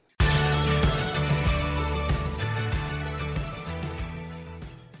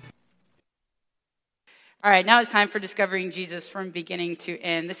All right, now it's time for Discovering Jesus from Beginning to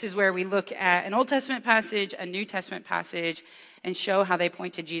End. This is where we look at an Old Testament passage, a New Testament passage, and show how they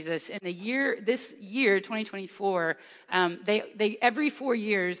point to Jesus. In this year, 2024, they every 4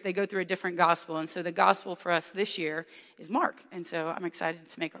 years, they go through a different gospel. And so the gospel for us this year is Mark. And so I'm excited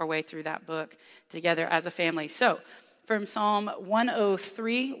to make our way through that book together as a family. So from Psalm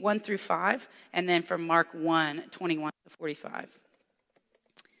 103, 1 through 5, and then from Mark 1, 21 to 45.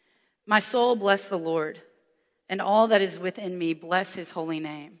 My soul, bless the Lord, and all that is within me, bless his holy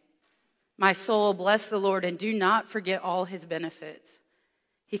name. My soul, bless the Lord, and do not forget all his benefits.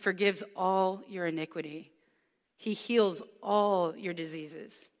 He forgives all your iniquity. He heals all your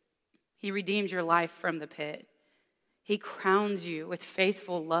diseases. He redeems your life from the pit. He crowns you with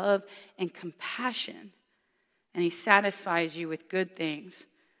faithful love and compassion, and he satisfies you with good things,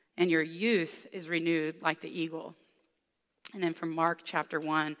 and your youth is renewed like the eagle. And then from Mark chapter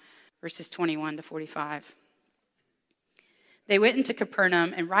 1, verses 21 to 45. They went into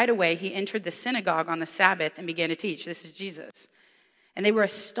Capernaum, and right away he entered the synagogue on the Sabbath and began to teach. This is Jesus. And they were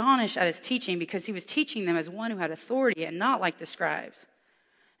astonished at his teaching because he was teaching them as one who had authority and not like the scribes.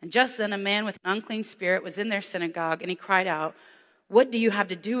 And just then a man with an unclean spirit was in their synagogue, and he cried out, "What do you have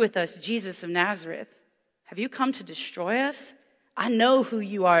to do with us, Jesus of Nazareth? Have you come to destroy us? I know who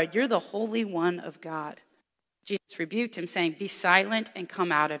you are. You're the Holy One of God." Jesus rebuked him, saying, "Be silent and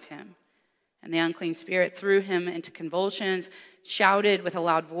come out of him." And the unclean spirit threw him into convulsions, shouted with a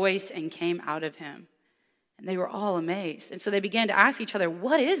loud voice, and came out of him. And they were all amazed. And so they began to ask each other,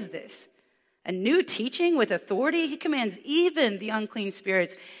 "What is this? A new teaching with authority? He commands even the unclean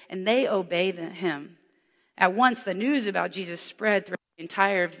spirits, and they obey him." At once the news about Jesus spread throughout the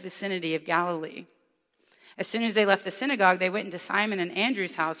entire vicinity of Galilee. As soon as they left the synagogue, they went into Simon and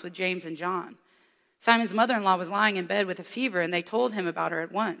Andrew's house with James and John. Simon's mother-in-law was lying in bed with a fever, and they told him about her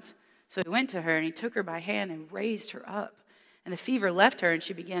at once. So he went to her, and he took her by hand and raised her up. And the fever left her, and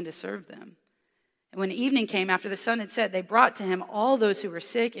she began to serve them. And when evening came, after the sun had set, they brought to him all those who were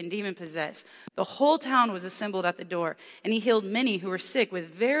sick and demon-possessed. The whole town was assembled at the door, and he healed many who were sick with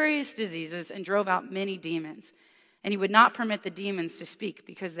various diseases and drove out many demons. And he would not permit the demons to speak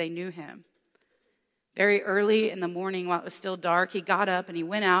because they knew him. Very early in the morning, while it was still dark, he got up and he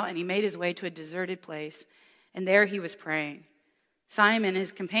went out and he made his way to a deserted place. And there he was praying. Simon and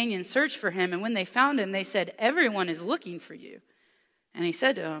his companions searched for him, and when they found him, they said, "Everyone is looking for you." And he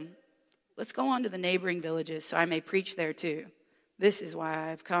said to them, "Let's go on to the neighboring villages so I may preach there too. This is why I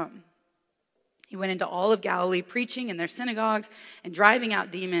have come." He went into all of Galilee, preaching in their synagogues and driving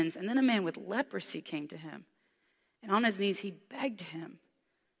out demons. And then a man with leprosy came to him. And on his knees he begged him,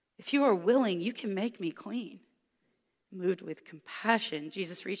 "If you are willing, you can make me clean." Moved with compassion,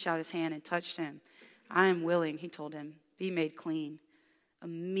 Jesus reached out his hand and touched him. "I am willing," he told him, "be made clean."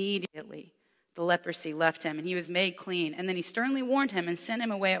 Immediately, the leprosy left him, and he was made clean. And then he sternly warned him and sent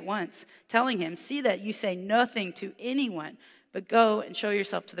him away at once, telling him, "See that you say nothing to anyone, but go and show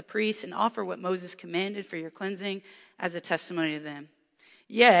yourself to the priests and offer what Moses commanded for your cleansing as a testimony to them."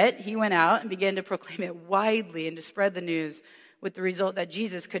 Yet he went out and began to proclaim it widely and to spread the news, with the result that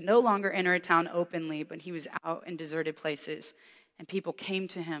Jesus could no longer enter a town openly, but he was out in deserted places, and people came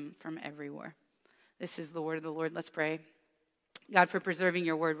to him from everywhere. This is the word of the Lord. Let's pray. God, for preserving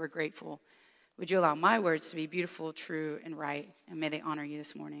your word, we're grateful. Would you allow my words to be beautiful, true, and right, and may they honor you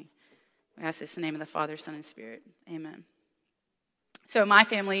this morning. We ask this in the name of the Father, Son, and Spirit. Amen. So my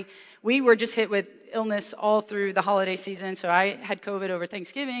family, we were just hit with illness all through the holiday season. So I had COVID over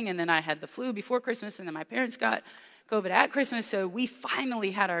Thanksgiving, and then I had the flu before Christmas, and then my parents got COVID at Christmas. So we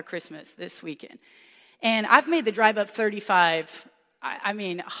finally had our Christmas this weekend. And I've made the drive up 35,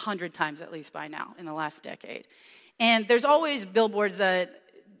 100 times at least by now in the last decade. And there's always billboards that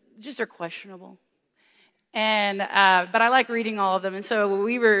just are questionable. And but I like reading all of them. And so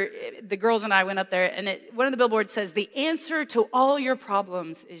the girls and I went up there, and one of the billboards says, "The answer to all your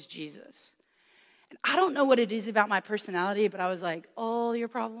problems is Jesus." And I don't know what it is about my personality, but I was like, all your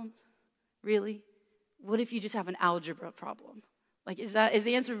problems? Really? What if you just have an algebra problem? Like, is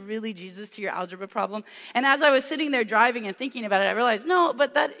the answer really Jesus to your algebra problem? And as I was sitting there driving and thinking about it, I realized, no,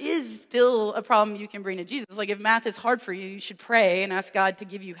 but that is still a problem you can bring to Jesus. Like, if math is hard for you, you should pray and ask God to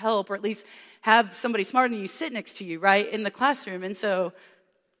give you help, or at least have somebody smarter than you sit next to you, right, in the classroom. And so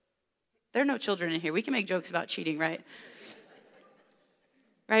there are no children in here. We can make jokes about cheating, right?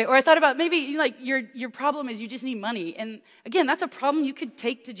 Right? Or I thought about maybe like your problem is you just need money. And again, that's a problem you could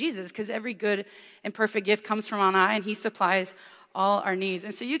take to Jesus, because every good and perfect gift comes from on high, and he supplies all our needs.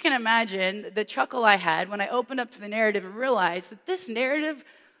 And so you can imagine the chuckle I had when I opened up to the narrative and realized that this narrative,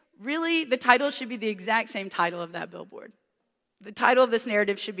 really, the title should be the exact same title of that billboard. The title of this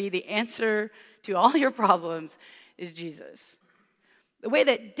narrative should be "The Answer to All Your Problems is Jesus." The way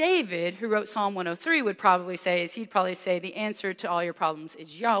that David, who wrote Psalm 103, would probably say is he'd probably say the answer to all your problems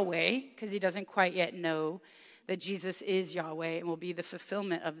is Yahweh, because he doesn't quite yet know that Jesus is Yahweh and will be the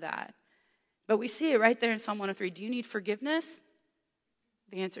fulfillment of that. But we see it right there in Psalm 103. Do you need forgiveness?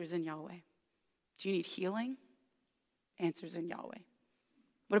 The answer is in Yahweh. Do you need healing? Answers in Yahweh.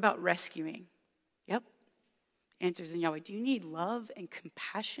 What about rescuing? Yep. Answers in Yahweh. Do you need love and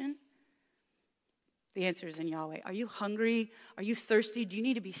compassion? The answer is in Yahweh. Are you hungry? Are you thirsty? Do you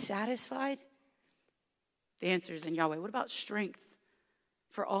need to be satisfied? The answer is in Yahweh. What about strength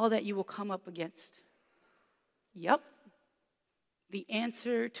for all that you will come up against? Yep. The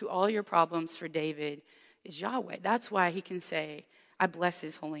answer to all your problems for David is Yahweh. That's why he can say, I bless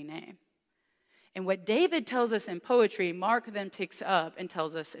his holy name. And what David tells us in poetry, Mark then picks up and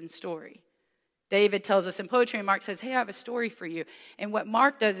tells us in story. David tells us in poetry, and Mark says, hey, I have a story for you. And what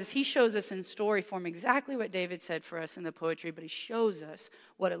Mark does is he shows us in story form exactly what David said for us in the poetry, but he shows us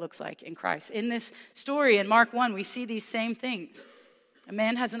what it looks like in Christ. In this story, in Mark 1, we see these same things. A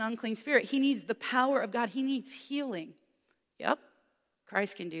man has an unclean spirit. He needs the power of God. He needs healing. Yep,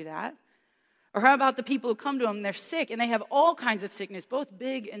 Christ can do that. Or how about the people who come to him, they're sick, and they have all kinds of sickness, both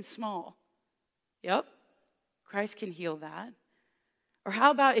big and small. Yep, Christ can heal that. Or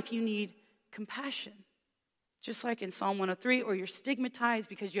how about if you need compassion, just like in Psalm 103, or you're stigmatized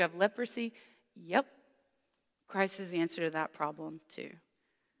because you have leprosy? Yep, Christ is the answer to that problem too.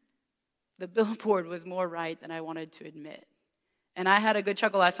 The billboard was more right than I wanted to admit. And I had a good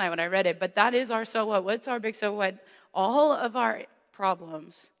chuckle last night when I read it, but that is our so what. What's our big so what? All of our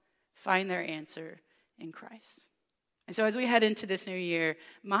problems find their answer in Christ. And so as we head into this new year,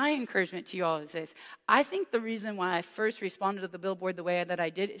 my encouragement to you all is this. I think the reason why I first responded to the billboard the way that I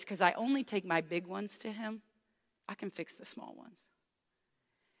did is because I only take my big ones to him. I can fix the small ones.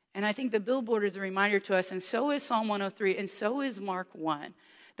 And I think the billboard is a reminder to us, and so is Psalm 103, and so is Mark 1,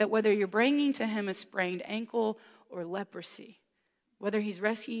 that whether you're bringing to him a sprained ankle or leprosy, whether he's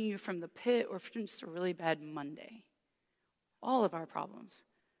rescuing you from the pit or from just a really bad Monday, all of our problems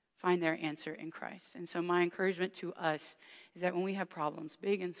find their answer in Christ. And so my encouragement to us is that when we have problems,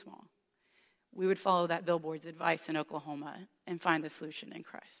 big and small, we would follow that billboard's advice in Oklahoma and find the solution in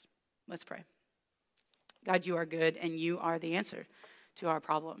Christ. Let's pray. God, you are good, and you are the answer to our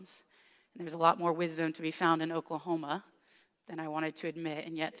problems. And there's a lot more wisdom to be found in Oklahoma than I wanted to admit,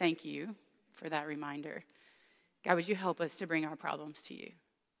 and yet thank you for that reminder. God, would you help us to bring our problems to you?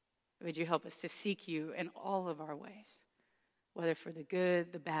 Would you help us to seek you in all of our ways, whether for the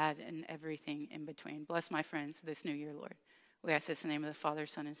good, the bad, and everything in between? Bless my friends this new year, Lord. We ask this in the name of the Father,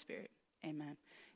 Son, and Spirit. Amen.